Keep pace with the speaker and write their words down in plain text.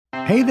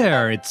Hey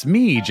there, it's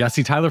me,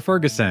 Jesse Tyler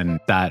Ferguson,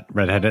 that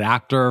redheaded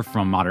actor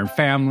from Modern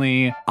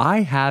Family.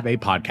 I have a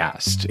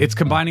podcast. It's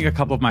combining a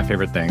couple of my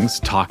favorite things,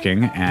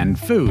 talking and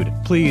food.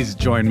 Please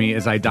join me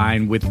as I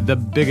dine with the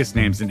biggest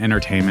names in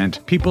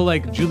entertainment. People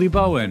like Julie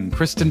Bowen,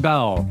 Kristen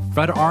Bell,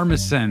 Fred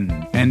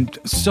Armisen, and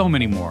so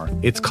many more.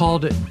 It's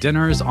called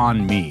Dinners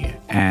on Me,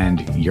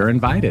 and you're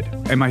invited.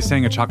 Am I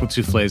saying a chocolate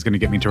souffle is going to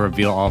get me to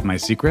reveal all of my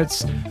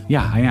secrets?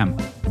 Yeah, I am.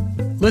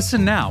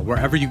 Listen now,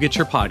 wherever you get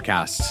your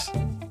podcasts.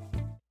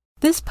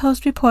 This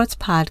Post Reports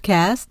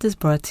podcast is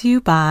brought to you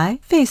by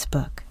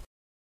Facebook.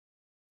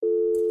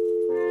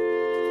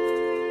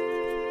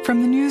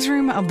 From the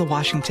newsroom of The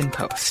Washington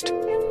Post.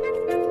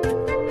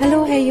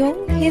 Hallo, Herr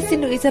Jung. Hier ist die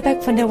Luisa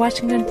Beck von der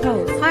Washington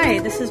Post. Hi,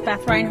 this is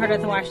Beth Reinhardt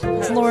at The Washington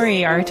Post. It's Lori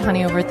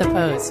Aratani over at The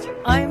Post.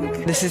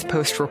 This is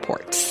Post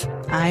Reports.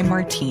 I'm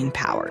Martine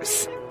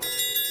Powers.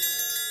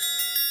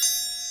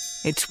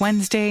 It's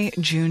Wednesday,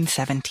 June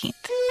 17th.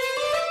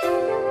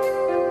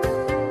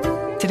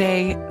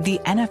 Today, the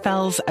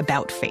NFL's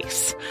about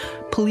face,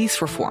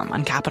 police reform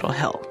on Capitol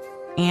Hill,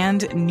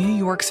 and New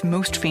York's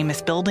most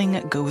famous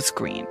building goes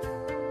green.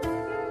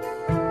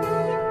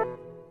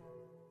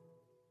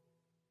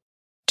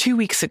 2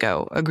 weeks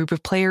ago, a group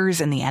of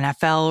players in the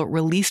NFL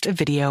released a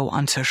video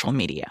on social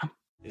media.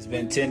 It's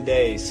been 10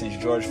 days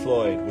since George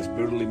Floyd was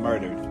brutally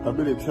murdered. How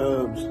many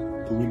times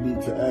do we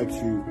need to ask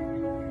you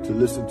to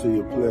listen to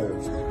your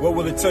players? What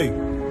will it take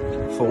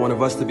for one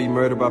of us to be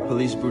murdered by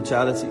police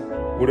brutality?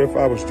 What if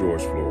I was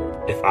George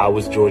Floyd? If I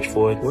was George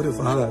Floyd? What if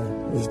I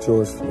was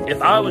George Floyd?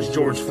 If I was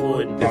George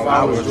Floyd? If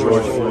I was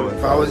George Floyd?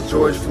 If I was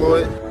George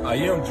Floyd? I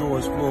am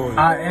George Floyd.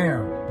 I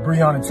am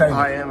Breonna Taylor.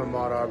 I am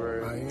Ahmaud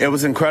Arbery. It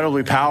was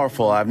incredibly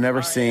powerful. I've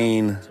never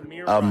seen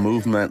a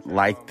movement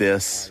like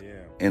this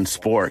in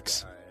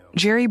sports.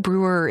 Jerry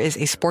Brewer is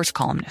a sports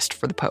columnist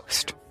for The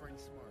Post.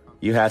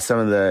 You had some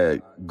of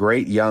the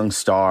great young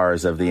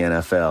stars of the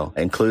NFL,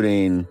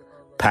 including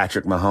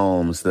Patrick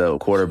Mahomes, the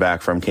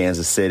quarterback from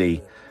Kansas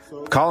City,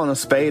 calling a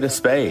spade a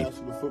spade.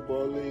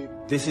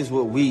 This is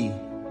what we,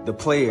 the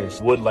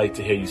players, would like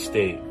to hear you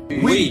state.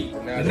 We,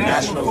 the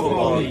National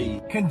Football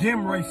League,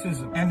 condemn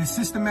racism and the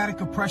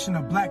systematic oppression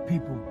of black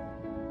people.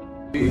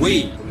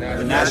 We,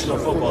 the National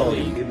Football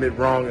League, admit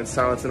wrong and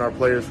silencing our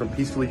players from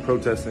peacefully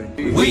protesting.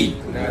 We,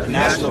 the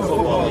National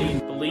Football League,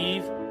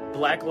 believe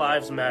Black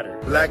Lives Matter.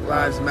 Black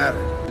Lives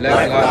Matter.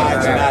 Black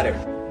Lives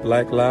Matter.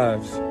 Black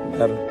Lives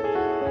Matter.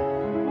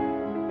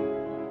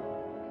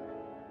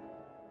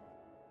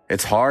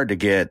 It's hard to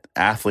get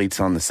athletes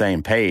on the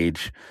same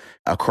page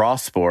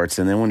across sports.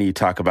 And then when you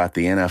talk about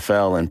the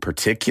NFL in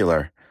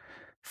particular,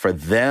 for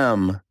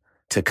them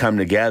to come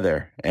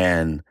together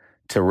and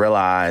to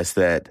realize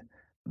that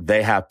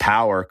they have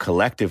power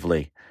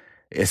collectively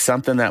is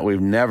something that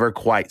we've never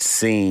quite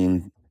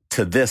seen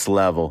to this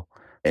level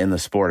in the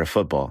sport of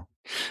football.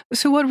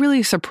 So what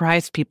really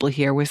surprised people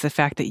here was the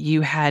fact that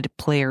you had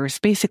players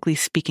basically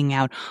speaking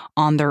out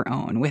on their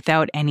own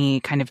without any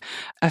kind of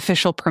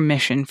official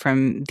permission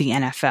from the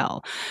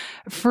NFL.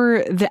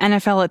 For the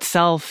NFL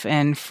itself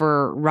and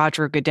for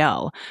Roger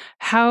Goodell,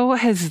 how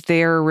has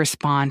their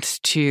response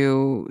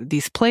to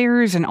these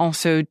players and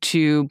also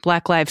to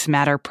Black Lives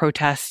Matter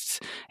protests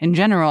in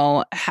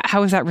general,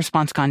 how has that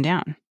response gone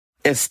down?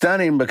 It's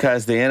stunning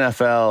because the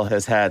NFL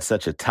has had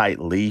such a tight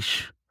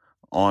leash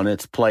on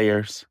its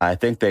players. I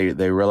think they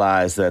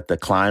realize that the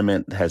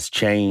climate has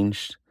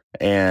changed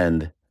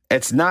and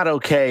it's not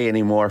okay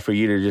anymore for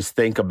you to just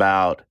think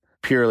about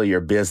purely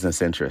your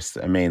business interests.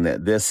 I mean,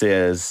 that this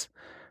is,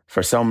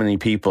 for so many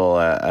people,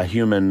 a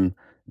human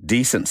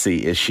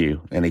decency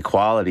issue, an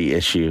equality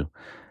issue.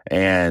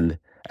 And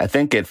I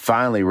think it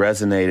finally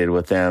resonated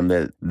with them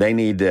that they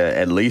need to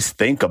at least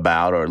think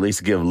about or at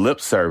least give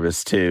lip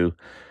service to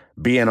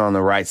being on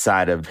the right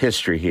side of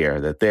history here,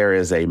 that there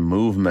is a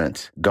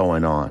movement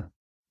going on.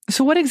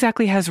 So what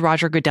exactly has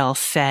Roger Goodell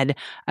said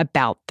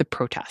about the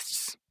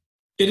protests?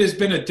 It has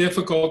been a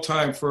difficult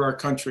time for our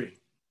country,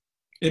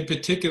 in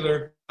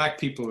particular, Black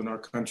people in our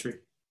country.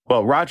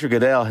 Well, Roger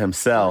Goodell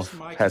himself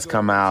has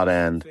come out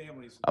and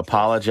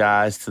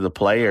apologized to the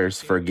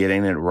players for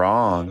getting it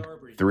wrong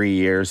 4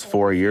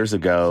 years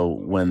ago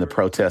when the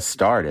protests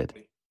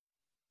started.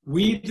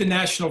 We, the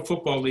National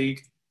Football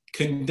League,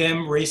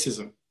 condemn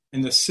racism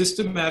and the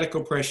systematic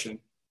oppression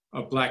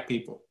of Black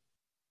people.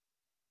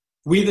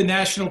 We, the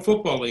National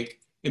Football League,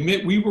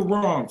 admit we were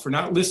wrong for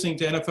not listening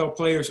to NFL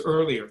players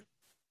earlier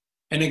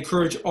and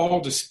encourage all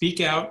to speak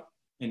out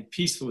and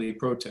peacefully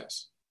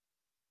protest.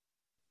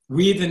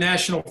 We, the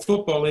National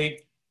Football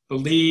League,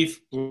 believe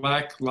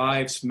Black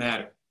Lives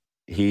Matter.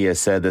 He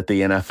has said that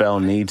the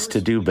NFL needs to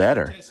do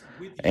better.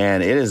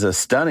 And it is a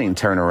stunning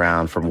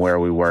turnaround from where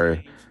we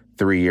were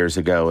 3 years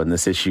ago. And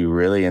this issue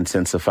really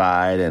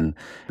intensified and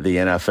the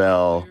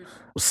NFL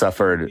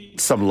suffered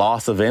some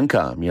loss of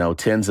income,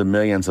 tens of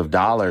millions of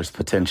dollars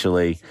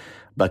potentially,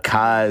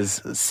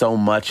 because so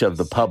much of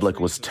the public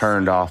was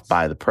turned off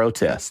by the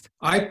protest.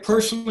 I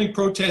personally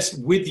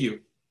protest with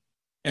you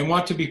and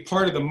want to be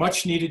part of the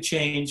much needed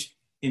change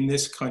in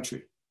this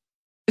country.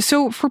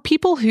 So for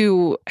people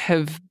who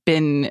have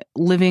been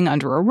living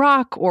under a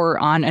rock or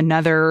on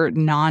another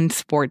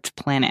non-sports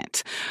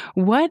planet,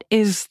 what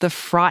is the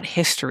fraught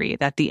history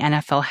that the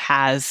NFL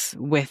has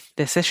with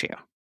this issue?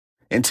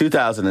 In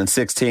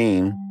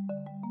 2016,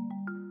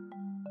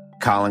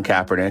 Colin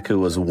Kaepernick, who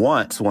was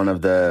once one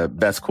of the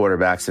best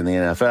quarterbacks in the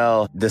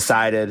NFL,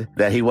 decided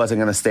that he wasn't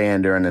going to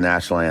stand during the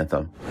national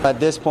anthem. At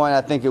this point,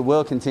 I think it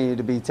will continue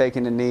to be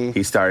taking a knee.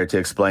 He started to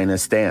explain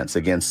his stance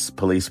against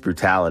police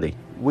brutality.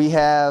 We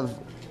have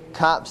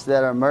cops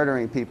that are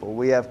murdering people.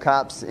 We have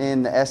cops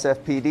in the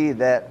SFPD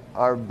that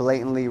are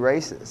blatantly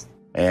racist.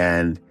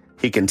 And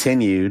he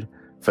continued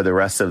for the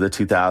rest of the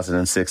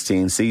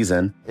 2016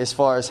 season. As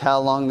far as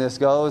how long this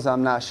goes,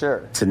 I'm not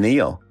sure. To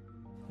kneel.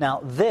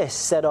 Now, this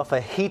set off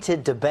a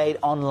heated debate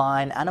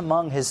online and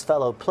among his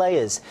fellow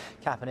players.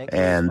 Kaepernick.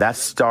 And that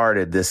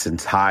started this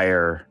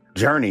entire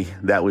journey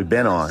that we've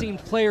been on. It seemed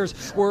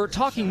players were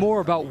talking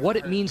more about what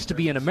it means to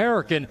be an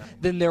American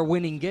than their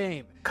winning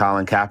game.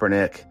 Colin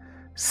Kaepernick,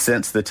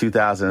 since the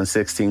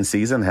 2016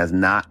 season, has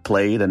not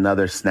played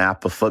another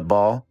snap of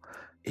football.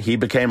 He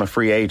became a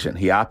free agent.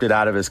 He opted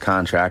out of his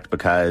contract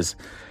because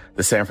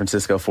the San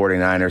Francisco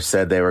 49ers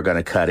said they were going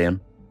to cut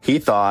him. He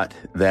thought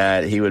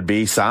that he would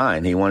be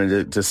signed. He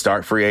wanted to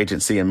start free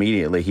agency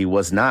immediately. He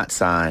was not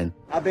signed.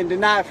 I've been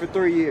denied for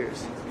 3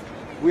 years.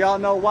 We all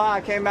know why.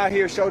 I came out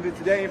here, showed it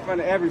today in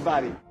front of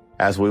everybody.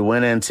 As we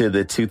went into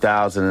the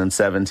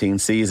 2017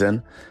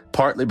 season,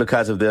 partly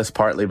because of this,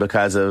 partly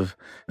because of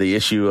the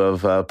issue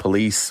of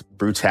police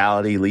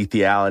brutality,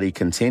 lethality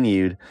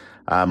continued,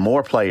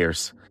 more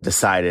players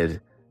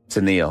decided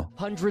to kneel.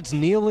 Hundreds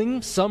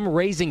kneeling, some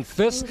raising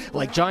fists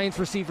like Giants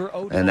receiver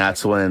Odell. And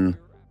that's when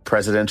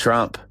President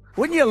Trump.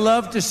 Wouldn't you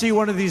love to see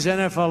one of these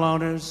NFL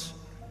owners,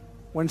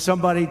 when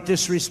somebody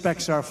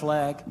disrespects our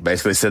flag,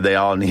 basically said they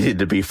all needed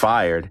to be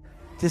fired,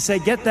 to say,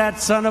 get that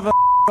son of a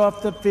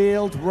off the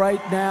field right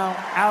now,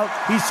 out,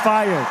 he's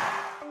fired.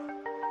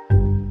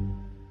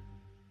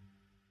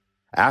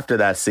 After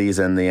that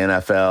season, the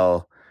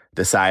NFL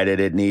decided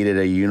it needed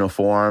a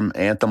uniform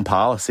anthem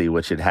policy,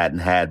 which it hadn't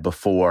had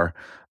before,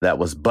 that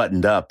was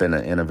buttoned up in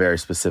a very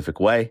specific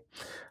way.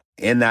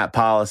 In that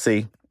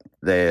policy,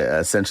 they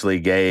essentially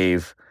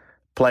gave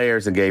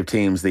players and gave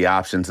teams the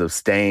options of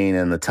staying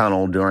in the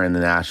tunnel during the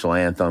national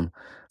anthem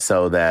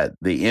so that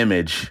the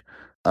image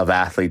of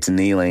athletes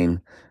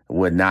kneeling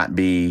would not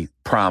be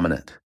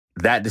prominent.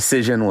 That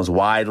decision was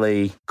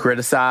widely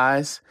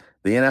criticized.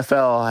 The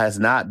NFL has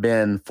not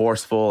been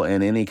forceful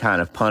in any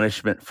kind of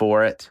punishment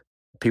for it.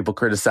 People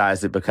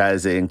criticized it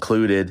because it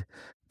included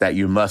that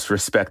you must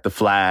respect the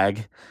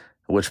flag,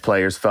 which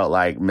players felt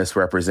like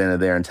misrepresented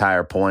their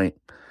entire point.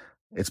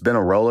 It's been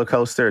a roller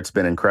coaster. It's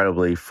been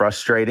incredibly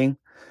frustrating.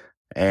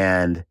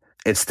 And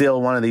it's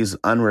still one of these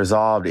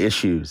unresolved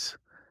issues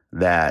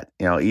that,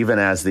 even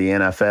as the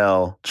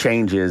NFL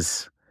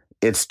changes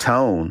its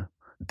tone,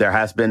 there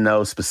has been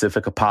no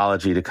specific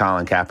apology to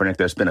Colin Kaepernick.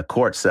 There's been a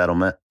court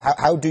settlement.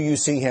 How do you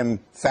see him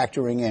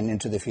factoring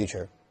into the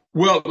future?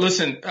 Well,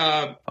 listen.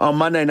 On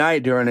Monday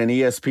night during an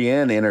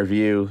ESPN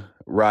interview,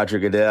 Roger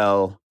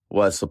Goodell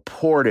was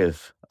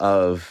supportive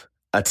of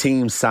a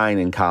team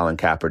signing Colin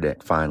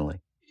Kaepernick finally.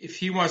 If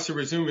he wants to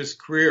resume his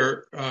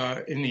career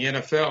in the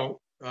NFL,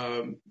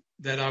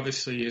 that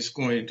obviously is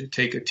going to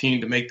take a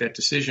team to make that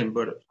decision.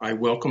 But I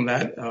welcome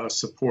that,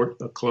 support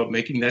a club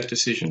making that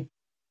decision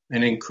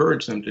and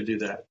encourage them to do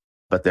that.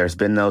 But there's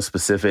been no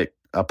specific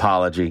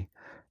apology,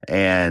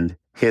 and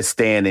his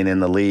standing in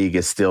the league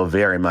is still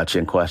very much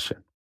in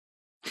question.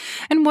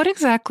 And what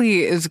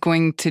exactly is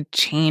going to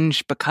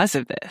change because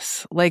of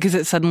this? Like, is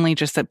it suddenly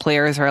just that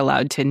players are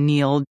allowed to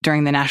kneel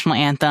during the national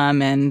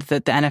anthem and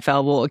that the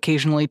NFL will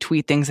occasionally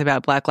tweet things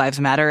about Black Lives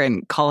Matter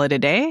and call it a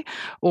day?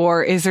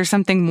 Or is there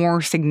something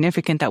more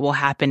significant that will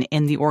happen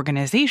in the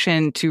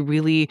organization to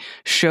really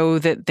show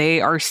that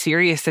they are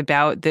serious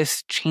about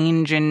this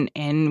change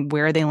in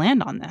where they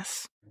land on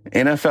this?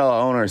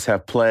 NFL owners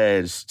have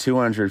pledged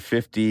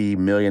 $250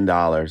 million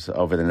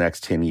over the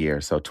next 10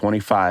 years, so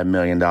 $25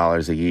 million a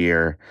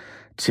year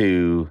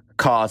to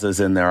causes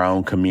in their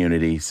own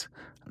communities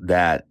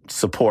that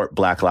support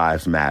Black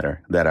Lives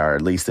Matter, that are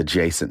at least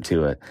adjacent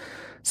to it.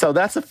 So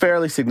that's a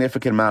fairly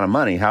significant amount of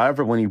money.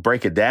 However, when you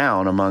break it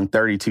down among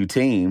 32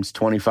 teams,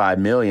 $25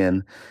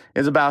 million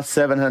is about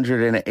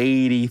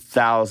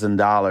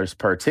 $780,000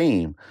 per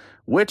team,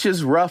 which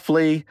is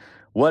roughly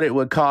what it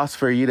would cost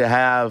for you to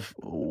have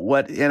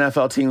what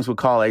NFL teams would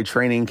call a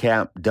training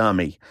camp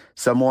dummy,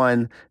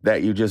 someone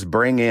that you just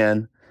bring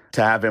in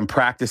to have him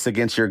practice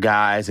against your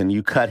guys and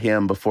you cut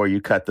him before you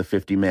cut the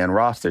 50-man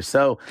roster.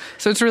 So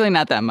it's really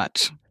not that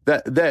much.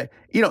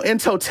 In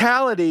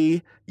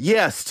totality,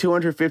 yes,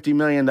 $250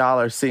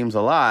 million seems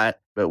a lot,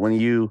 but when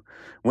you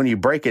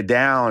break it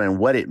down and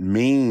what it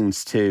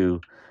means to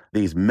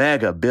these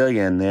mega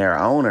billionaire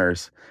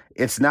owners,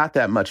 it's not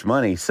that much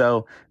money.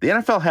 So the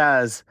NFL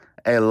has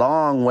a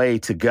long way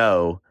to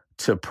go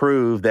to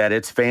prove that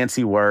its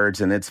fancy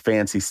words and its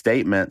fancy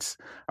statements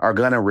are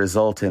going to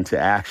result into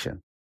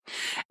action.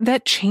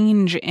 That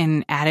change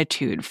in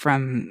attitude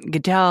from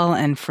Goodell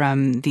and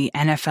from the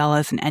NFL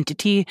as an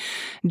entity,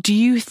 do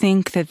you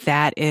think that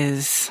that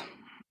is,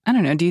 I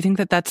don't know, do you think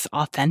that that's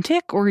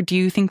authentic, or do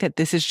you think that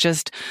this is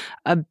just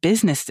a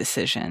business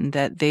decision,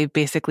 that they've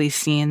basically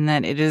seen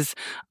that it is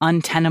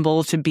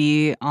untenable to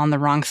be on the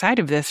wrong side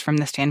of this from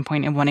the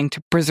standpoint of wanting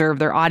to preserve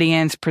their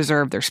audience,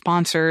 preserve their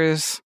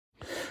sponsors?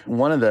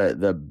 One of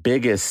the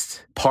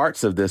biggest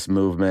parts of this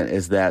movement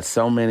is that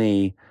so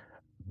many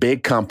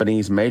big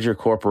companies, major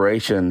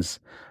corporations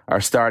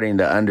are starting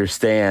to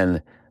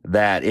understand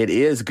that it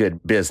is good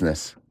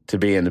business to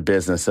be in the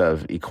business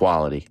of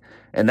equality.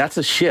 And that's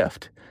a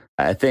shift.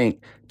 I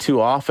think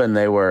too often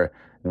they were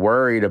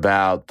worried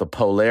about the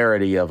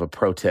polarity of a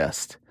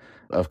protest,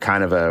 of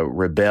kind of a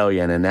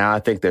rebellion. And now I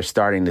think they're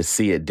starting to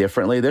see it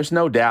differently. There's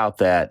no doubt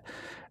that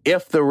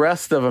if the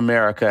rest of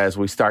America, as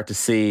we start to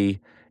see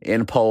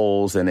in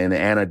polls and in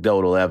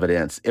anecdotal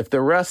evidence, if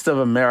the rest of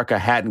America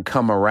hadn't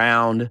come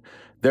around,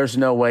 there's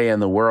no way in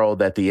the world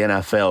that the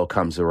NFL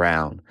comes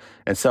around.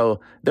 And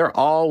so they're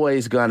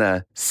always going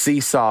to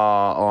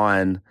seesaw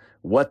on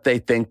what they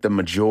think the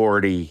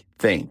majority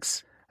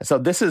thinks. So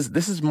this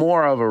is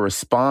more of a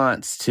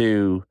response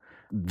to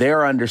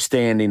their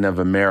understanding of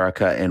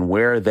America and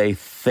where they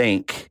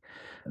think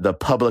the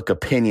public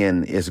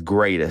opinion is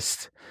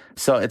greatest.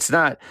 So it's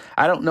not,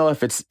 I don't know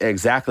if it's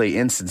exactly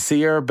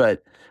insincere,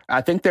 but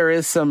I think there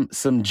is some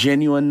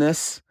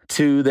genuineness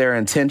to their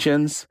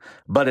intentions,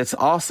 but it's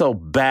also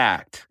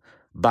backed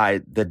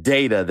by the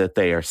data that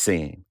they are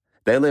seeing.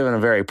 They live in a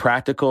very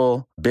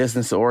practical,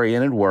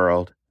 business-oriented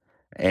world,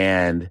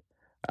 and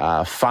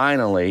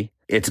finally,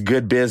 it's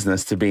good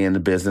business to be in the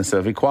business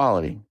of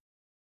equality.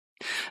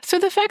 So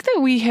the fact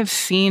that we have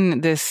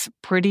seen this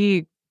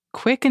pretty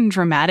quick and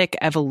dramatic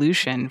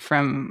evolution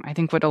from, I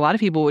think, what a lot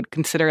of people would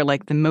consider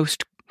like the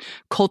most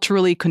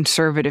culturally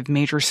conservative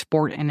major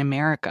sport in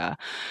America,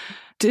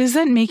 does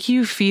that make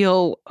you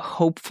feel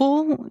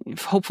hopeful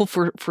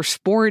for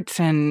sports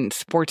and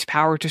sports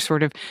power to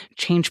sort of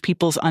change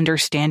people's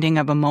understanding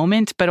of a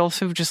moment, but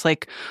also just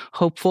like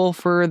hopeful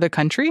for the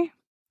country?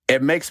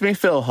 It makes me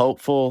feel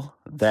hopeful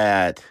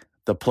that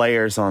the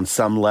players on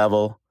some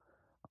level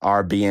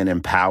are being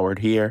empowered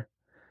here.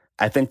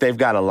 I think they've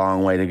got a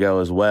long way to go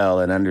as well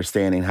in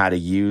understanding how to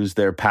use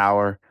their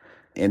power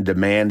and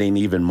demanding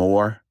even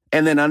more.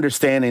 And then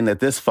understanding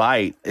that this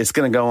fight is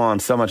going to go on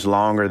so much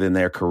longer than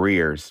their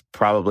careers,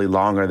 probably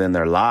longer than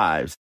their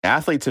lives.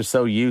 Athletes are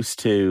so used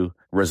to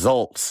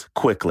results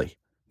quickly.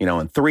 You know,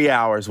 in 3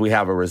 hours, we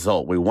have a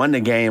result. We won the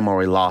game or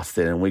we lost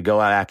it, and we go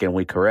back and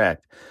we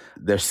correct.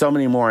 There's so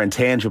many more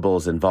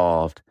intangibles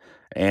involved.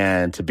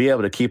 And to be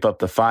able to keep up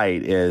the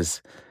fight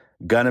is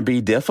going to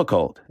be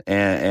difficult.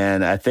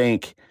 And I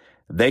think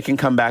they can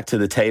come back to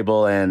the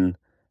table and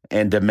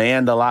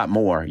demand a lot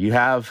more. You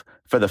have,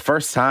 for the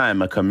first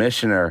time, a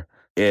commissioner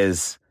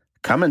is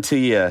coming to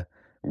you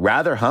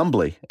rather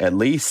humbly, at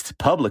least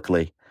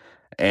publicly,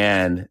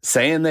 and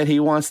saying that he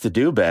wants to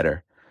do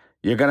better.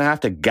 You're going to have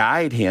to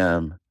guide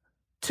him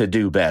to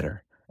do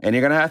better. And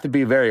you're going to have to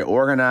be very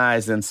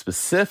organized and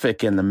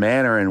specific in the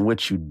manner in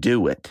which you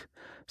do it.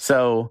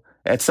 So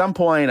at some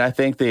point, I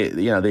think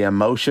the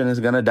emotion is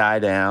going to die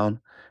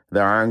down.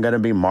 There aren't going to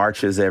be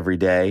marches every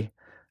day,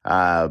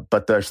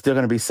 but there's still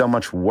going to be so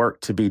much work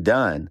to be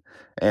done.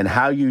 And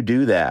how you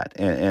do that,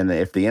 and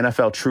if the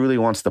NFL truly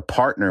wants to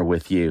partner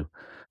with you,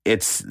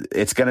 it's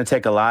going to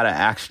take a lot of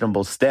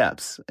actionable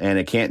steps. And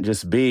it can't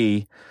just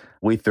be,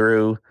 we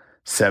threw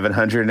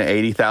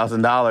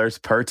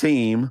 $780,000 per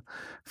team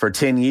for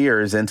 10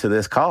 years into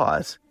this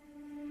cause.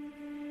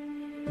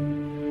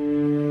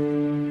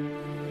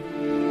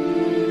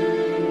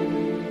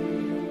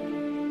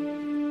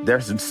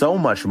 There's so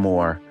much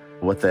more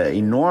with the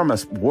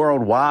enormous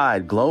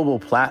worldwide global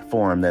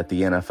platform that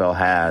the NFL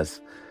has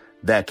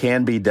that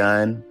can be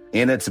done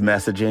in its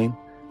messaging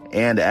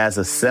and as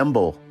a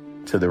symbol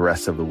to the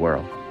rest of the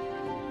world.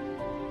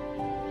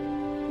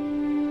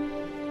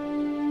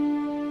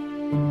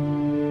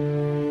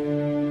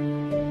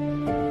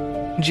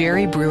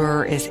 Jerry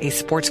Brewer is a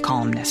sports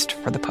columnist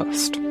for The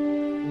Post.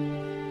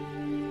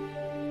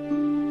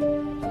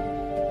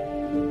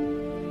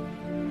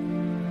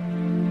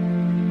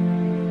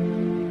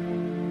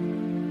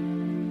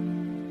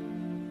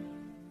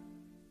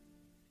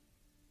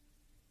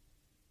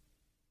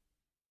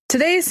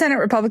 Today, Senate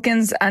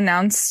Republicans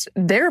announced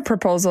their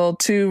proposal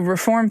to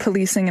reform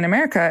policing in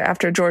America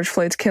after George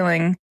Floyd's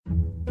killing.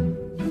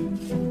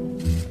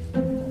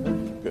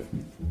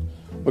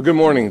 Well, good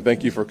morning.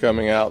 Thank you for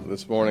coming out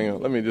this morning.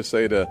 Let me just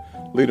say to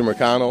Leader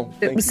McConnell,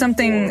 it was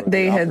something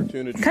they had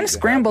kind of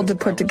scrambled to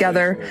put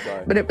together,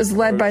 but it was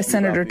led by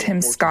Senator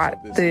Tim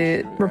Scott,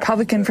 the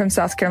Republican from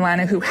South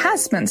Carolina who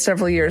has spent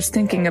several years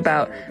thinking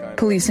about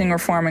policing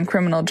reform and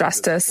criminal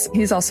justice.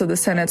 He's also the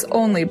Senate's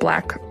only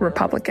black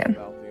Republican.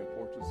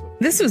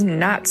 This was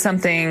not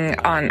something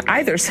on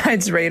either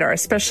side's radar,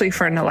 especially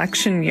for an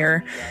election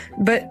year.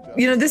 But,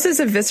 this is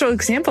a visceral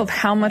example of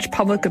how much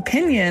public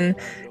opinion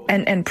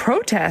and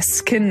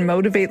protests can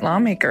motivate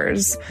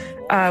lawmakers.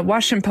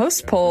 Washington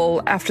Post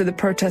poll after the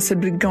protests had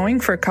been going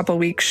for a couple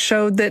weeks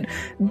showed that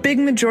big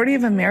majority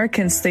of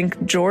Americans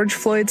think George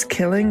Floyd's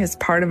killing is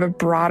part of a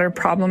broader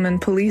problem in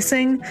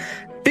policing.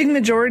 Big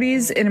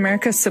majorities in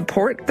America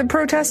support the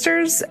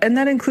protesters, and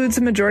that includes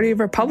a majority of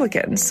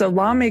Republicans. So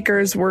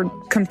lawmakers were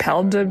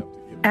compelled to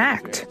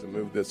act. To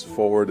move this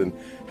forward and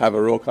have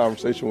a real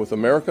conversation with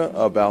America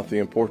about the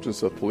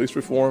importance of police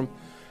reform,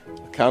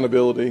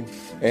 accountability,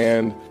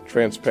 and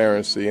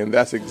transparency. And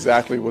that's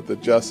exactly what the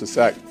Justice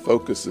Act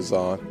focuses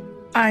on.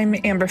 I'm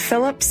Amber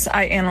Phillips.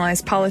 I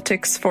analyze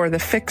politics for the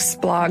Fix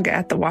blog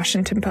at The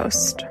Washington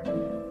Post.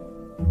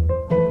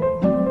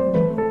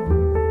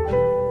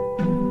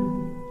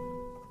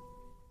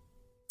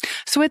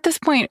 So at this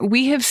point,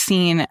 we have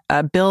seen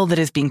a bill that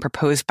is being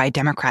proposed by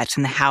Democrats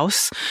in the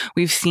House.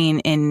 We've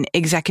seen an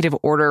executive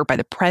order by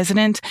the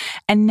president,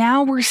 and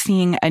now we're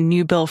seeing a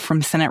new bill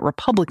from Senate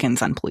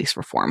Republicans on police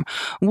reform.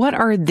 What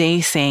are they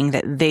saying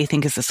that they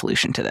think is the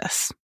solution to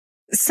this?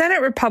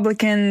 Senate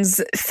Republicans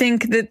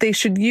think that they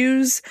should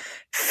use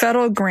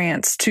federal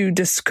grants to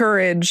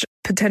discourage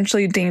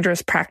potentially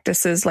dangerous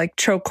practices like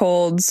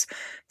chokeholds,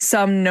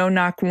 some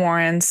no-knock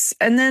warrants,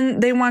 and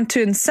then they want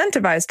to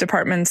incentivize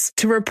departments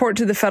to report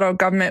to the federal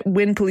government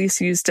when police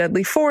use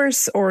deadly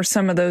force or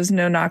some of those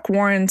no-knock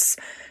warrants.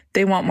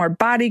 They want more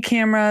body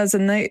cameras,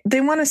 and they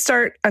want to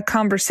start a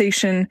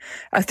conversation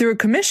through a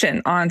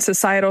commission on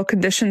societal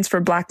conditions for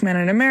Black men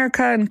in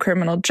America and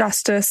criminal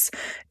justice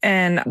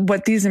and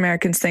what these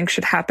Americans think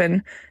should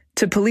happen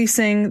to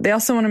policing. They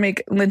also want to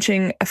make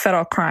lynching a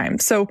federal crime.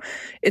 So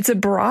it's a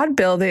broad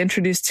bill they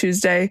introduced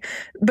Tuesday,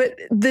 but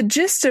the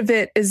gist of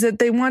it is that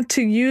they want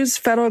to use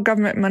federal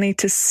government money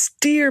to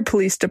steer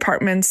police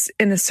departments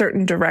in a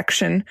certain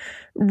direction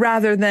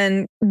rather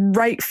than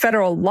write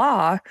federal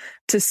law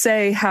to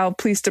say how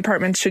police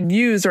departments should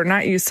use or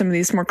not use some of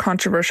these more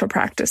controversial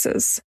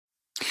practices.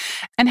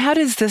 And how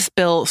does this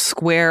bill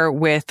square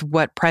with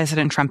what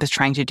President Trump is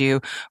trying to do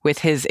with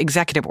his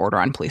executive order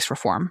on police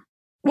reform?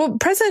 Well,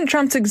 President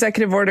Trump's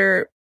executive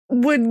order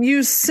would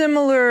use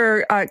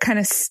similar kind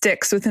of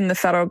sticks within the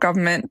federal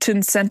government to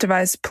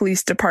incentivize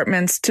police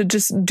departments to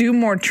just do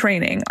more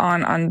training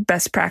on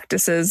best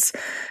practices.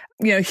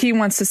 He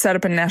wants to set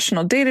up a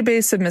national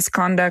database of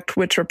misconduct,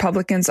 which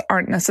Republicans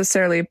aren't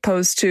necessarily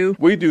opposed to.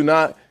 We do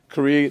not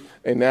create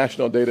a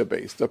national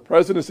database. The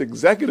president's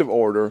executive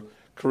order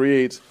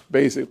creates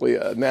basically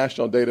a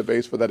national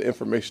database for that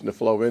information to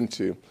flow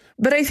into.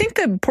 But I think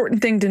the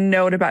important thing to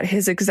note about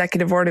his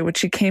executive order, which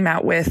he came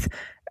out with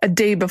a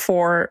day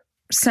before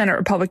Senate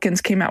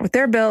Republicans came out with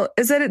their bill,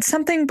 is that it's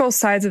something both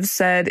sides have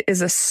said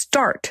is a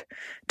start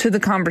to the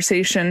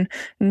conversation,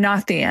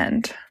 not the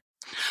end.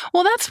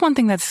 Well, that's one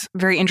thing that's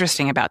very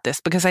interesting about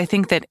this, because I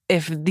think that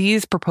if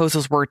these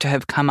proposals were to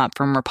have come up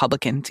from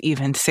Republicans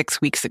even 6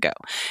 weeks ago,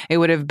 it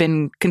would have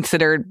been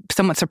considered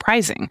somewhat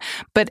surprising.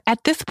 But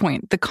at this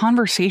point, the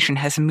conversation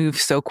has moved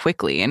so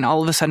quickly, and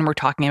all of a sudden we're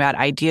talking about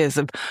ideas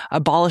of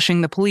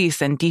abolishing the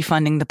police and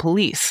defunding the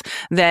police,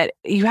 that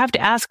you have to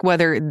ask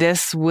whether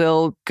this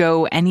will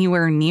go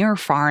anywhere near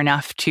far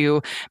enough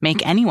to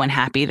make anyone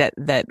happy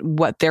that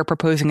what they're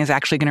proposing is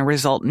actually going to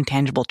result in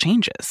tangible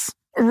changes.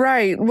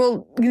 Right.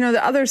 Well,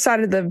 the other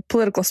side of the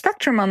political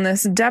spectrum on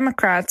this,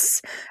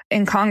 Democrats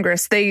in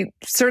Congress, they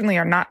certainly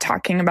are not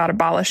talking about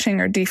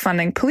abolishing or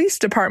defunding police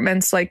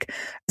departments like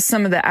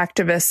some of the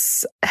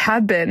activists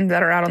have been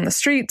that are out on the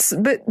streets.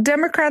 But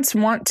Democrats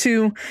want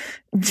to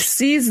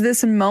seize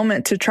this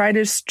moment to try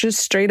to just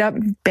straight up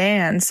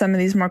ban some of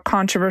these more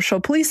controversial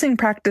policing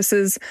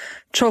practices,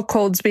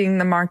 chokeholds being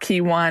the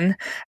marquee one.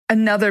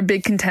 Another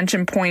big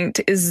contention point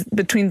is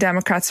between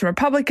Democrats and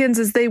Republicans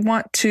is they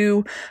want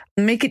to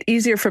make it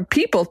easier for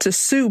people to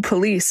sue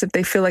police if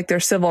they feel like their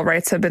civil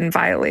rights have been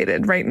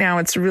violated. Right now,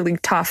 it's really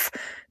tough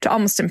to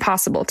almost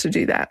impossible to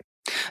do that.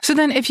 So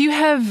then if you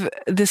have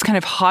this kind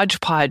of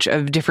hodgepodge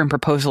of different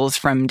proposals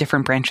from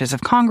different branches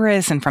of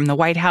Congress and from the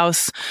White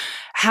House,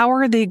 how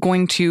are they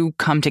going to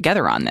come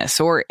together on this?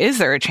 Or is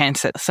there a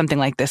chance that something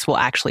like this will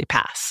actually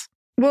pass?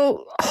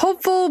 Well,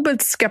 hopeful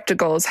but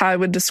skeptical is how I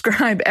would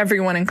describe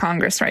everyone in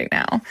Congress right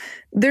now.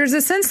 There's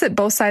a sense that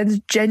both sides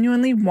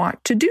genuinely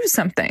want to do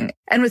something.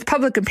 And with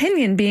public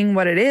opinion being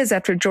what it is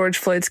after George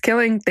Floyd's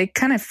killing, they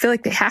kind of feel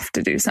like they have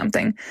to do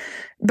something.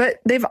 But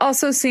they've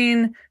also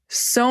seen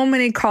so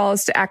many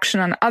calls to action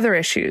on other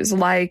issues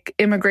like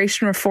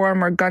immigration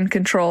reform or gun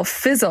control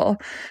fizzle.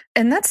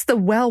 And that's the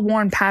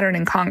well-worn pattern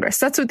in Congress.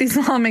 That's what these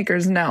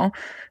lawmakers know.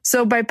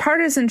 So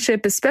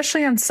bipartisanship,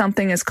 especially on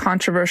something as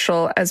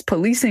controversial as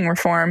policing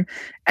reform,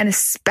 and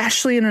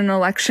especially in an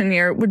election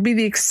year, would be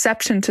the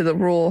exception to the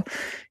rule.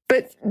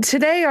 But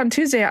today, on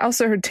Tuesday, I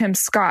also heard Tim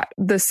Scott,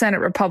 the Senate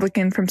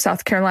Republican from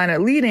South Carolina,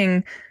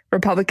 leading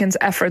Republicans'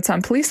 efforts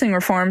on policing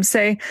reform,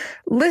 say,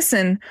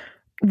 listen,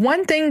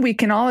 one thing we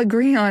can all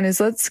agree on is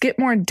let's get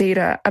more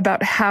data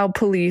about how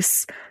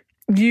police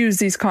use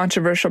these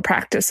controversial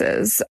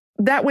practices.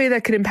 That way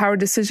that could empower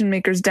decision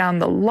makers down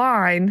the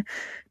line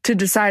to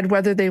decide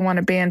whether they want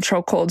to ban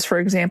chokeholds, for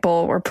example,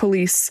 or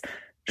police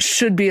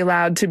should be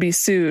allowed to be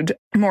sued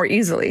more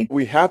easily.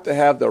 We have to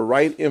have the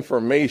right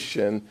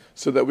information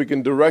so that we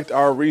can direct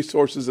our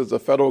resources as a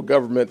federal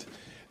government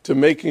to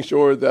making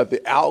sure that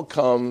the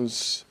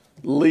outcomes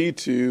lead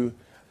to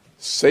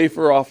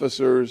safer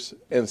officers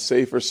and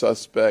safer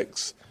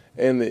suspects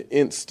in the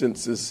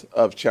instances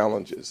of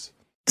challenges.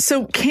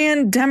 So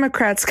can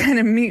Democrats kind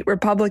of meet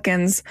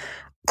Republicans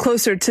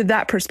closer to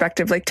that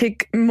perspective, like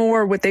take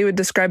more what they would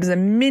describe as a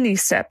mini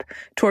step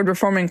toward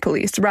reforming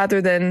police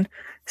rather than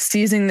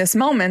seizing this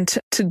moment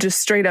to just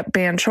straight up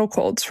ban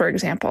chokeholds, for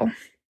example?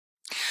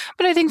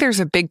 But I think there's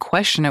a big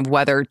question of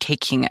whether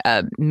taking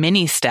a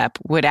mini step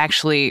would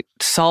actually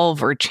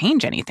solve or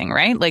change anything,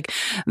 right? Like,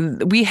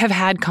 we have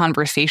had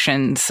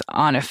conversations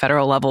on a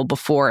federal level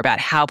before about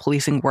how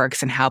policing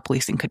works and how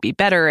policing could be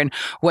better and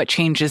what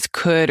changes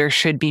could or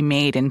should be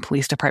made in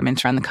police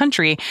departments around the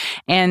country.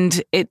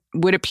 And it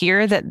would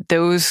appear that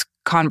those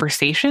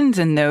conversations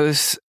and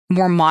those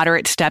more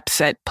moderate steps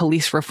at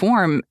police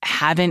reform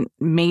haven't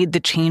made the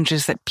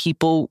changes that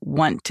people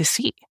want to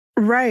see.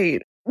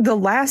 Right. The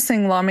last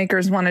thing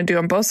lawmakers want to do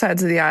on both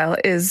sides of the aisle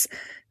is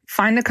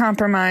find a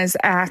compromise,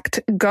 act,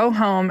 go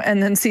home,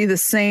 and then see the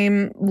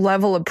same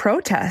level of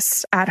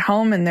protests at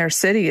home in their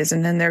cities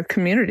and in their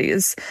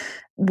communities.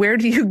 Where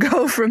do you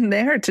go from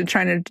there to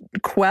try to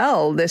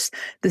quell this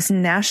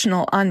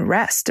national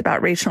unrest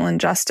about racial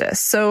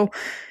injustice? So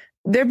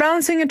they're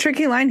balancing a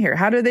tricky line here.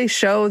 How do they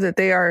show that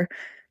they are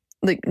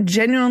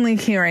genuinely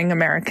hearing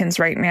Americans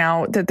right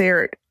now, that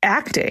they're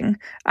acting,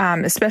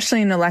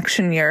 especially in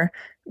election year,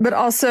 but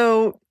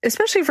also,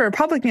 especially for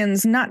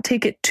Republicans, not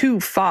take it too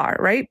far,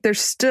 right?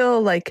 There's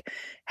still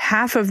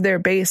half of their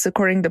base,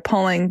 according to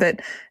polling,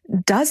 that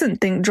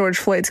doesn't think George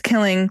Floyd's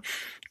killing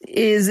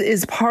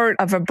is part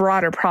of a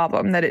broader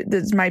problem, that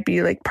this might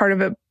be part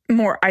of a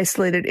more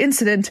isolated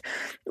incident,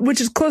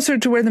 which is closer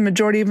to where the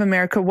majority of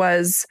America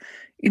was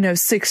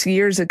 6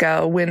 years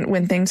ago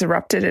when things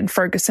erupted in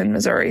Ferguson,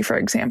 Missouri, for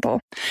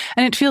example.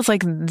 And it feels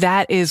like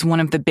that is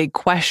one of the big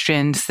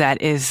questions that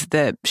is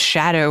the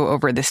shadow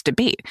over this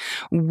debate.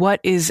 What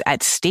is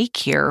at stake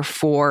here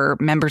for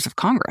members of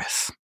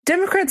Congress?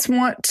 Democrats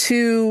want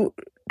to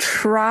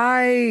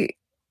try,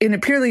 in a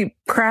purely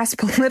crass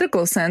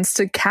political sense,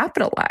 to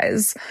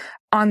capitalize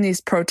on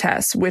these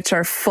protests, which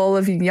are full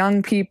of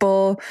young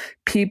people,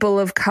 people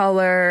of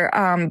color.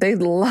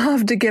 They'd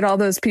love to get all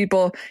those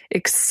people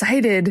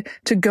excited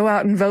to go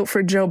out and vote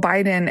for Joe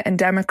Biden and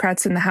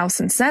Democrats in the House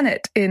and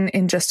Senate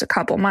in just a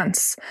couple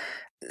months.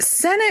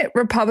 Senate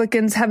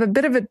Republicans have a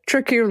bit of a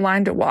trickier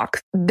line to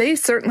walk. They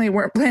certainly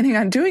weren't planning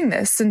on doing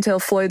this until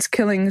Floyd's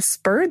killing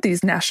spurred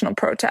these national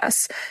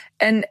protests.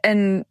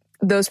 And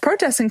those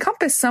protests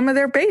encompass some of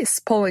their base,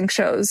 polling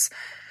shows.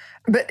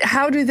 But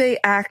how do they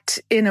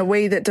act in a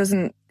way that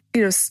doesn't,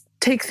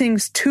 take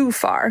things too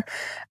far?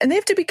 And they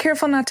have to be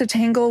careful not to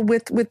tangle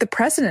with the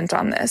president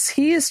on this.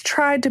 He has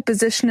tried to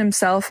position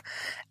himself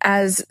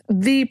as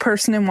the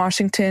person in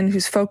Washington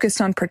who's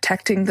focused on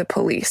protecting the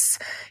police.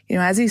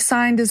 As he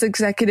signed his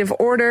executive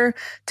order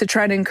to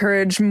try to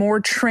encourage more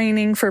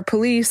training for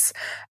police,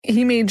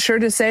 he made sure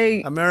to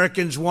say,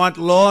 Americans want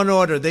law and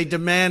order. They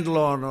demand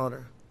law and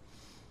order.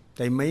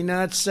 They may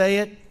not say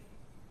it.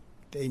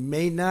 They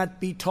may not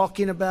be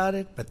talking about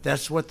it, but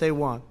that's what they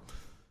want.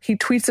 He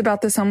tweets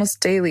about this almost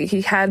daily.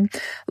 He had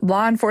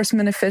law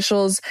enforcement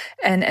officials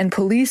and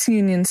police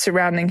unions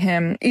surrounding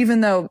him,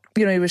 even though,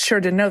 he was sure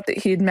to note that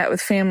he had met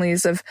with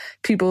families of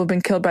people who've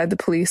been killed by the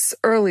police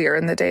earlier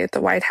in the day at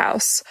the White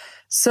House.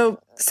 So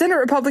Senate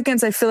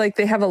Republicans, I feel like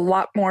they have a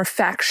lot more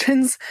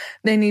factions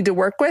they need to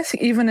work with,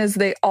 even as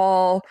they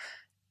all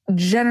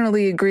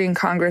generally agree in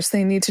Congress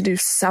they need to do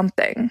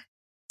something.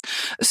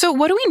 So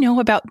what do we know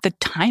about the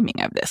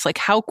timing of this?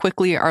 How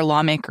quickly are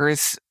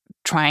lawmakers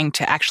trying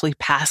to actually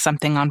pass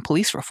something on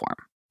police reform?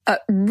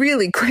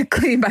 Really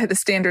quickly by the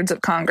standards of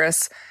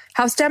Congress.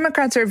 House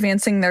Democrats are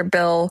advancing their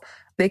bill.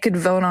 They could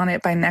vote on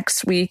it by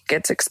next week.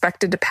 It's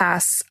expected to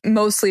pass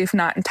mostly, if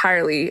not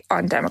entirely,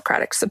 on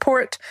Democratic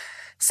support.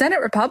 Senate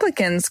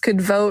Republicans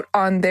could vote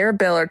on their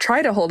bill or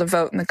try to hold a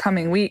vote in the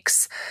coming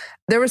weeks.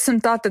 There was some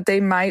thought that they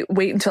might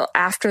wait until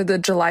after the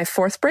July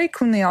 4th break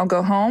when they all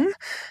go home.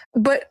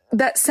 But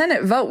that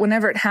Senate vote,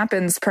 whenever it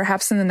happens,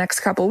 perhaps in the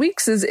next couple of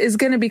weeks, is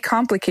going to be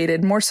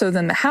complicated, more so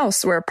than the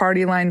House, where a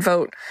party line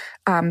vote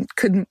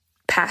could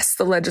pass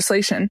the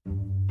legislation.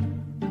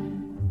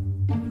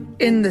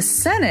 In the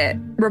Senate,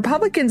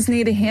 Republicans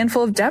need a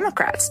handful of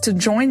Democrats to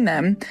join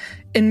them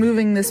in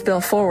moving this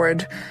bill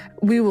forward.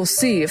 We will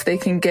see if they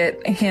can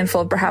get a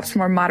handful of perhaps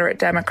more moderate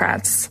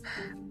Democrats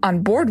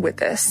on board with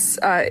this.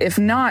 If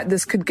not,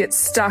 this could get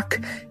stuck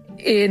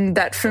in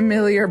that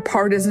familiar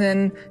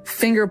partisan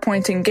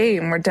finger-pointing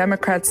game where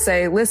Democrats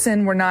say,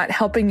 listen, we're not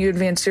helping you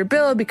advance your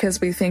bill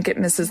because we think it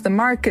misses the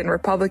mark, and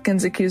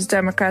Republicans accuse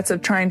Democrats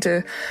of trying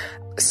to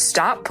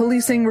stop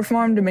policing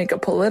reform to make a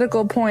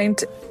political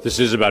point. This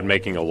is about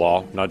making a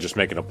law, not just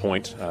making a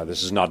point.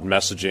 This is not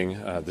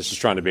messaging. This is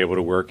trying to be able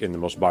to work in the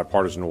most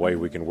bipartisan way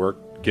we can work.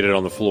 Get it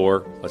on the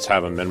floor. Let's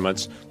have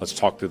amendments. Let's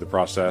talk through the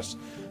process.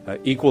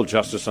 Equal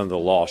justice under the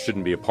law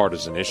shouldn't be a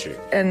partisan issue.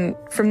 And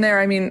from there,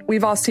 I mean,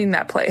 we've all seen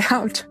that play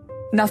out.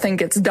 Nothing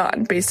gets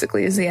done,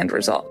 basically, is the end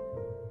result.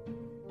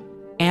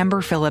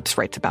 Amber Phillips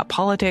writes about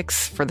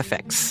politics for The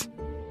Fix.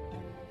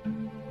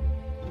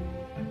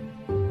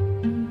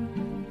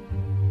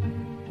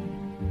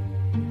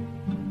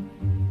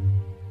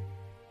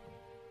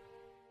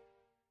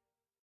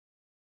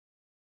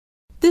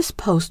 This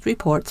Post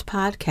Reports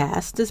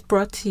podcast is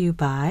brought to you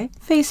by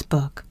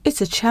Facebook.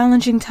 It's a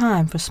challenging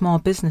time for small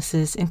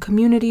businesses in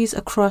communities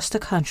across the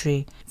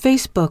country.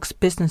 Facebook's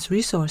Business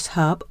Resource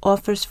Hub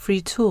offers free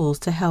tools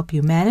to help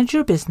you manage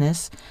your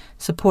business,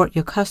 support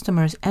your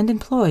customers and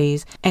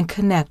employees, and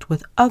connect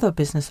with other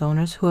business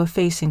owners who are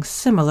facing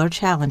similar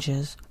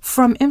challenges.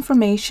 From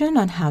information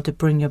on how to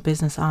bring your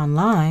business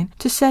online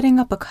to setting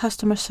up a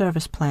customer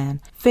service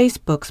plan,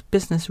 Facebook's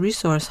Business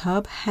Resource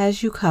Hub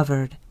has you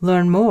covered.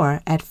 Learn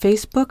more at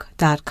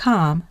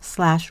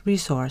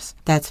facebook.com/resource.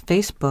 That's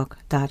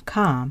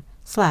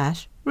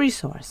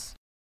facebook.com/resource.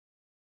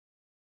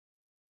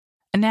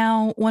 And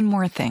now, one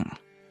more thing.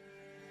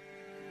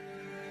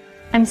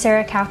 I'm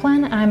Sarah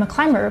Kaplan. I'm a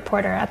climate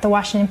reporter at The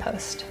Washington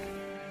Post.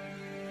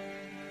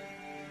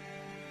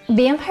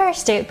 The Empire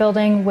State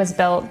Building was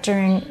built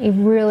during a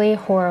really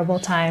horrible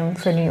time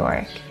for New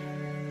York.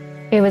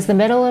 It was the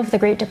middle of the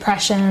Great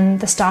Depression.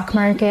 The stock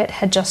market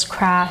had just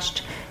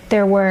crashed.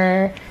 There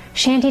were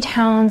shanty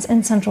towns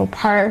in Central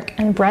Park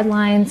and bread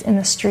lines in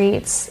the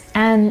streets.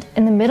 And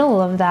in the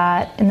middle of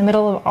that, in the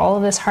middle of all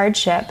of this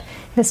hardship,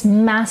 this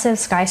massive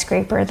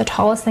skyscraper, the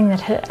tallest thing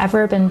that had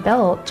ever been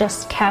built,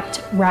 just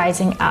kept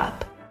rising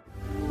up.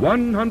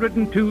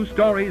 102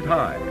 stories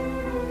high.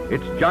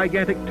 Its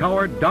gigantic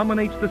tower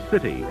dominates the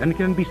city and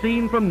can be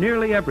seen from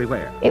nearly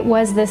everywhere. It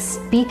was this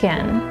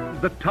beacon.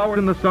 The tower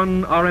and the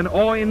sun are an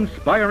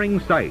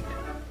awe-inspiring sight.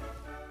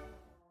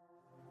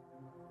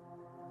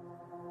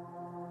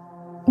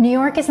 New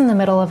York is in the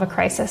middle of a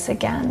crisis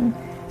again.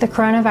 The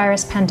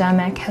coronavirus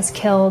pandemic has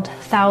killed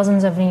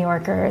thousands of New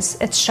Yorkers.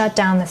 It's shut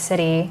down the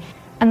city.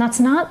 And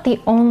that's not the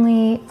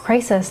only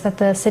crisis that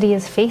the city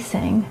is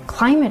facing.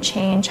 Climate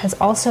change has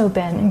also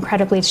been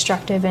incredibly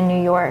destructive in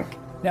New York.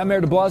 Now,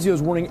 Mayor de Blasio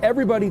is warning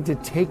everybody to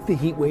take the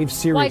heat wave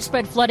seriously.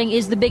 Widespread flooding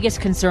is the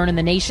biggest concern in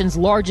the nation's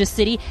largest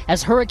city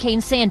as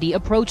Hurricane Sandy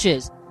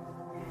approaches.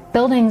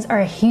 Buildings are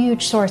a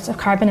huge source of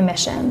carbon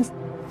emissions.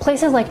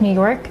 Places like New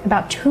York,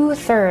 about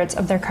 2/3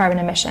 of their carbon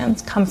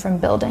emissions come from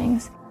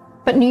buildings.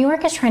 But New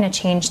York is trying to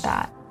change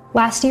that.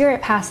 Last year,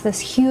 it passed this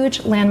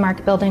huge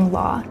landmark building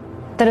law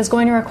that is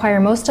going to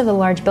require most of the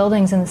large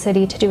buildings in the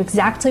city to do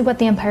exactly what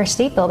the Empire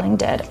State Building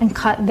did and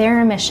cut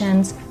their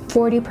emissions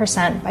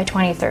 40% by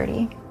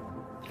 2030.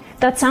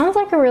 That sounds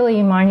like a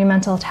really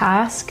monumental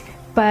task,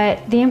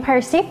 but the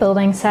Empire State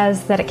Building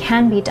says that it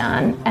can be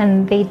done,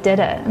 and they did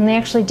it. And they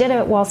actually did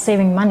it while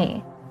saving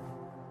money.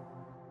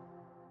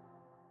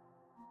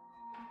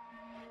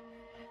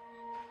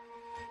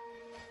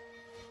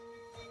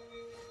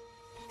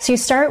 So you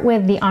start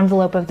with the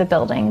envelope of the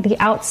building, the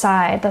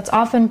outside that's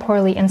often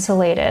poorly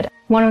insulated.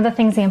 One of the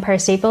things the Empire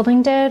State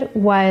Building did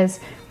was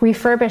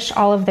refurbish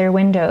all of their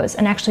windows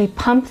and actually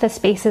pump the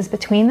spaces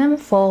between them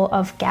full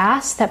of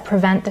gas that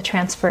prevent the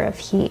transfer of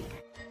heat.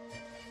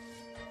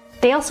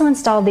 They also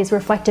installed these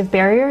reflective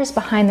barriers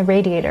behind the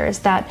radiators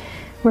that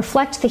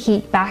reflect the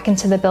heat back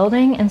into the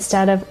building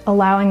instead of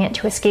allowing it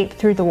to escape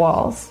through the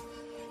walls.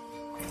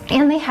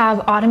 And they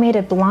have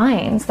automated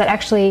blinds that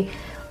actually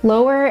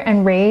lower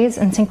and raise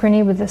in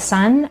synchrony with the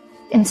sun,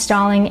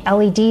 installing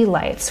LED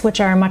lights,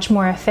 which are much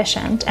more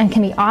efficient and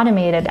can be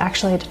automated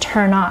actually to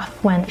turn off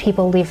when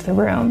people leave the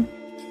room.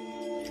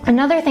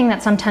 Another thing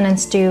that some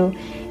tenants do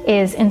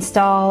is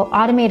install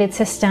automated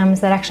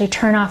systems that actually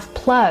turn off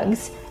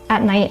plugs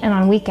at night and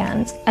on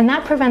weekends. And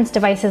that prevents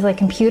devices like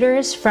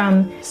computers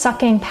from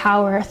sucking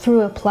power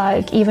through a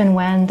plug even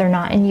when they're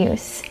not in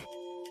use.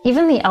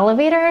 Even the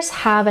elevators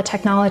have a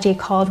technology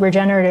called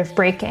regenerative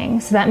braking.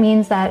 So that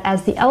means that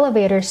as the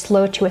elevators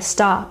slow to a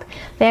stop,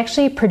 they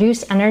actually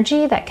produce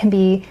energy that can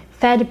be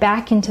fed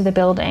back into the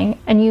building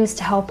and used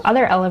to help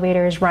other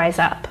elevators rise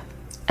up.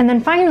 And then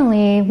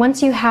finally,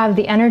 once you have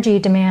the energy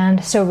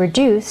demand so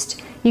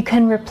reduced, you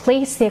can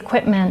replace the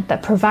equipment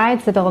that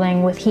provides the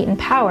building with heat and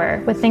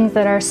power with things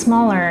that are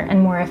smaller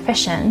and more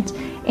efficient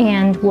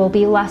and will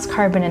be less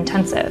carbon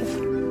intensive.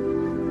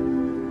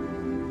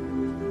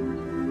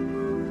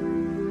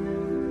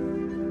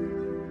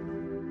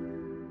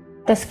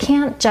 This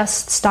can't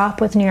just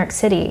stop with New York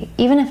City.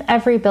 Even if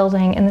every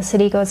building in the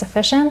city goes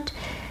efficient,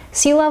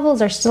 sea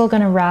levels are still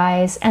going to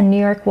rise and New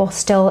York will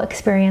still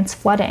experience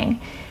flooding.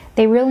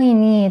 They really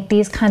need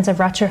these kinds of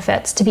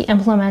retrofits to be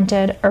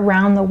implemented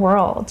around the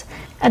world.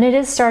 And it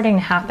is starting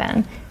to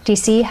happen.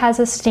 DC has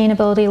a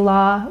sustainability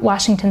law,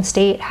 Washington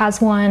State has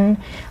one,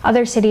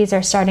 other cities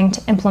are starting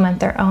to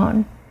implement their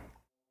own.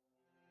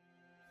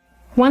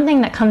 One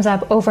thing that comes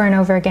up over and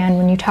over again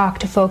when you talk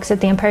to folks at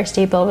the Empire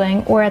State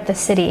Building or at the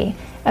city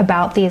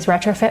about these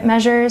retrofit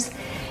measures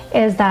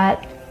is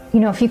that,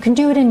 if you can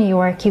do it in New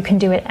York, you can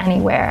do it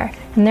anywhere.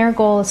 And their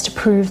goal is to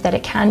prove that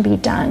it can be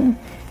done.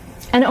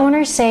 And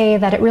owners say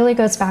that it really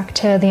goes back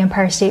to the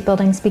Empire State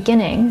Building's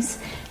beginnings,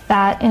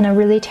 that in a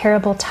really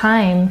terrible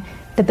time,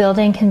 the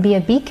building can be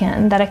a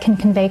beacon, that it can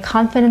convey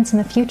confidence in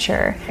the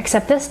future.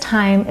 Except this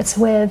time, it's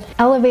with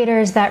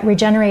elevators that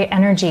regenerate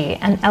energy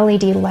and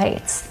LED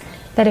lights,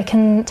 that it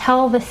can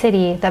tell the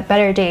city that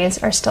better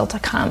days are still to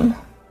come.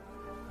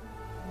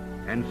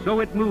 And so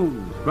it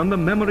moves from the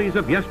memories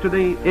of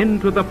yesterday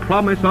into the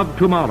promise of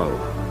tomorrow.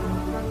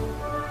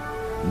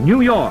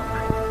 New York,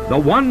 the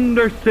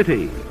Wonder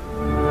City.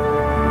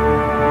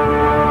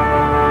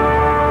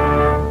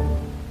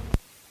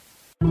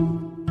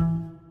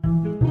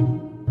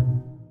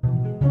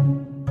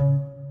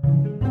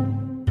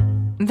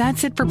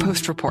 That's it for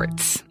Post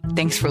Reports.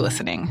 Thanks for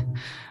listening.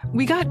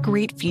 We got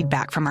great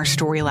feedback from our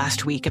story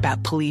last week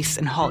about police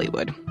in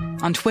Hollywood.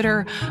 On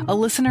Twitter, a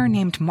listener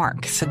named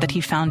Mark said that he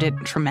found it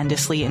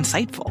tremendously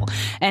insightful,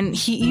 and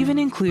he even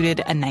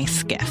included a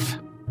nice GIF.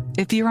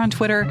 If you're on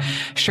Twitter,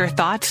 share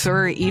thoughts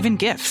or even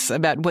GIFs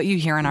about what you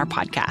hear in our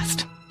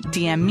podcast.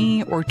 DM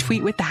me or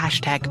tweet with the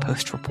hashtag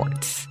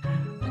 #PostReports.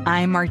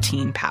 I'm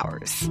Martine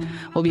Powers.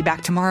 We'll be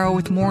back tomorrow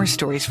with more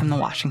stories from the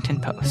Washington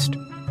Post.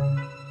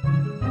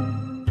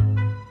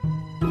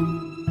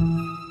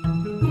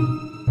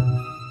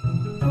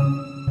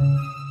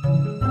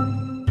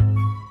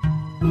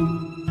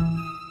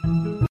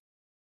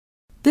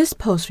 This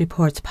Post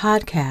Reports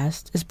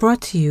podcast is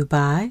brought to you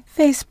by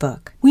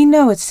Facebook. We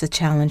know it's a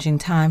challenging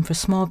time for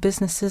small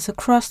businesses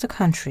across the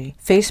country.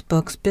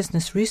 Facebook's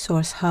Business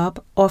Resource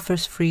Hub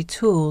offers free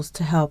tools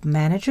to help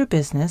manage your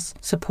business,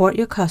 support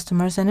your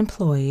customers and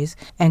employees,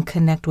 and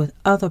connect with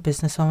other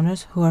business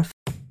owners who are...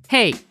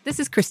 Hey, this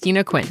is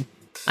Christina Quinn.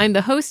 I'm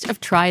the host of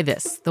Try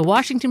This, the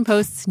Washington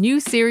Post's new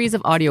series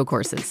of audio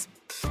courses.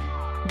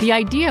 The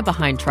idea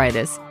behind Try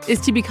This is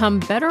to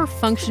become better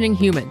functioning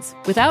humans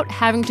without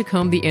having to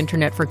comb the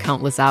internet for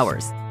countless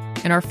hours.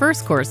 In our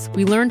first course,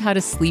 we learned how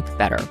to sleep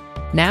better.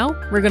 Now,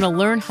 we're going to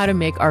learn how to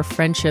make our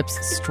friendships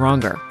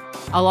stronger.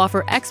 I'll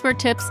offer expert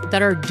tips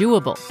that are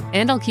doable,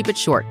 and I'll keep it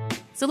short.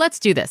 So let's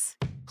do this.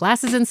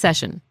 Class is in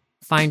session.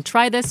 Find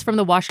Try This from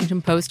the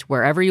Washington Post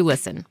wherever you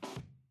listen.